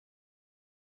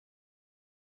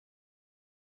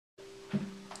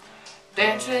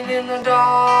dancing in the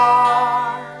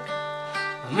dark,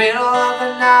 middle of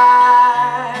the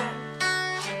night.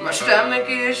 My stomach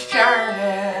is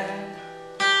churning,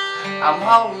 I'm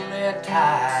holding it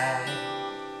tight.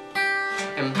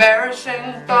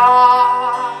 Embarrassing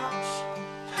thoughts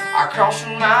are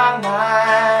crossing my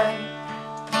mind,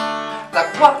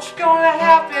 like what's gonna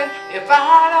happen if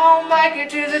I don't make it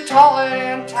to the toilet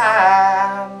in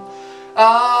time.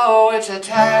 Oh, it's a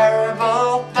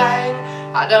terrible thing,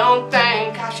 I don't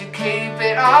think I should keep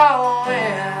it all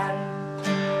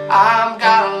in. I'm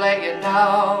gonna let you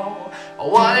know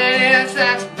what it is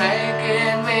that's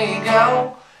making me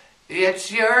go. It's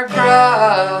your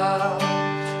grub,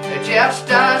 it just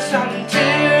does something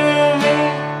to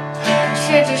me.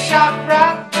 Sends a shock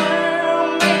right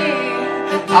through me.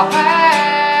 I've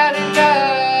had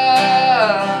enough.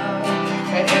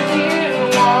 And if you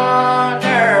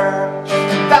wonder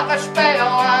about the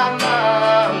spell I'm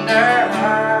under,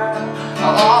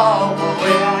 oh,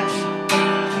 it's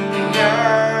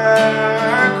your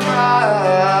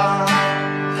grub.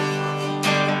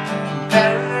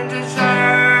 Better than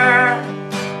dessert,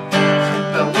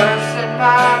 but worse than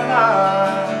my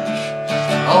lunch.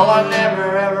 Oh, I never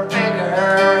ever figured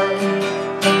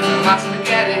my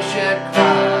spaghetti should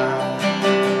cry.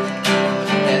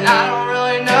 And I don't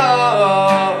really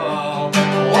know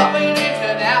what we did to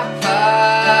that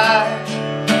fudge.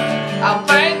 I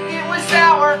think it was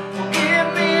sour. Well, give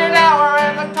me an hour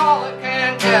and the toilet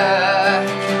can judge.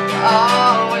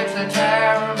 Oh, it's a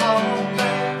terrible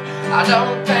thing, I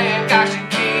don't think I should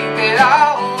keep it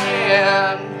all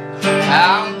in.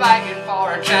 I'm begging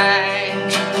for a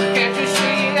change. Can't you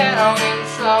see that I'm in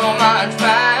so much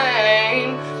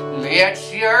pain?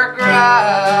 It's your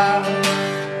grub,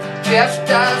 just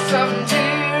does something to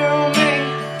me.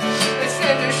 It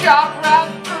sends a shock right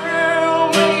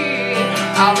through me.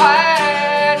 I've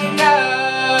had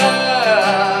enough.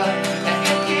 And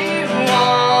if you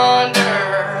wonder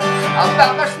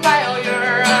about the smell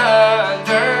you're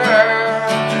under,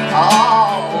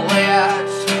 oh,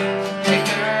 it's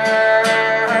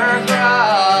your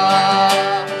grub.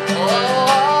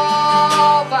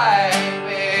 Oh, baby.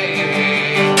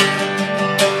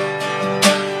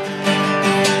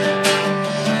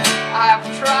 I've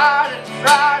tried and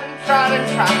tried and tried and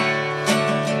tried,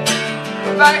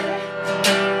 but baby,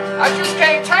 I just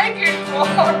can't take it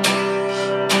more.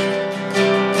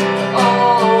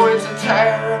 Oh, it's a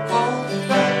terrible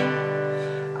thing,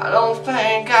 I don't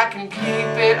think I can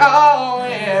keep it all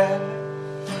in.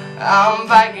 I'm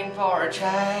begging for a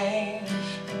change.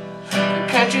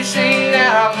 Can't you see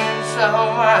that I'm in so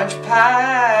much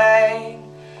pain?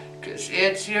 'Cause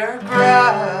it's your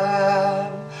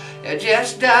grub, it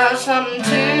just does something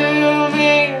to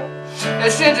me.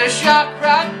 It sends a shock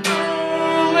right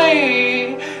through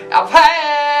me. I've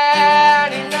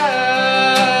had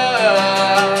enough.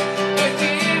 If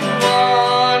you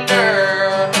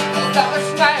wonder about the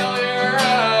smell you're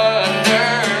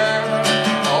under,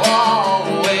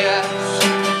 oh, it's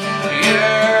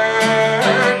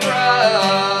your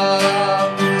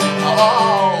grub.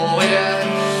 Oh,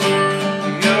 it's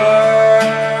your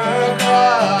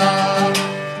grub.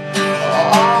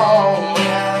 Oh,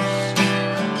 yes,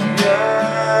 your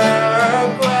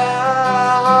grub.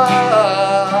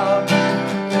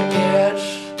 It's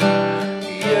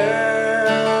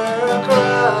your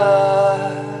grub.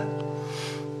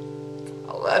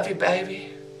 I love you, baby.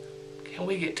 Can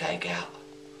we get takeout?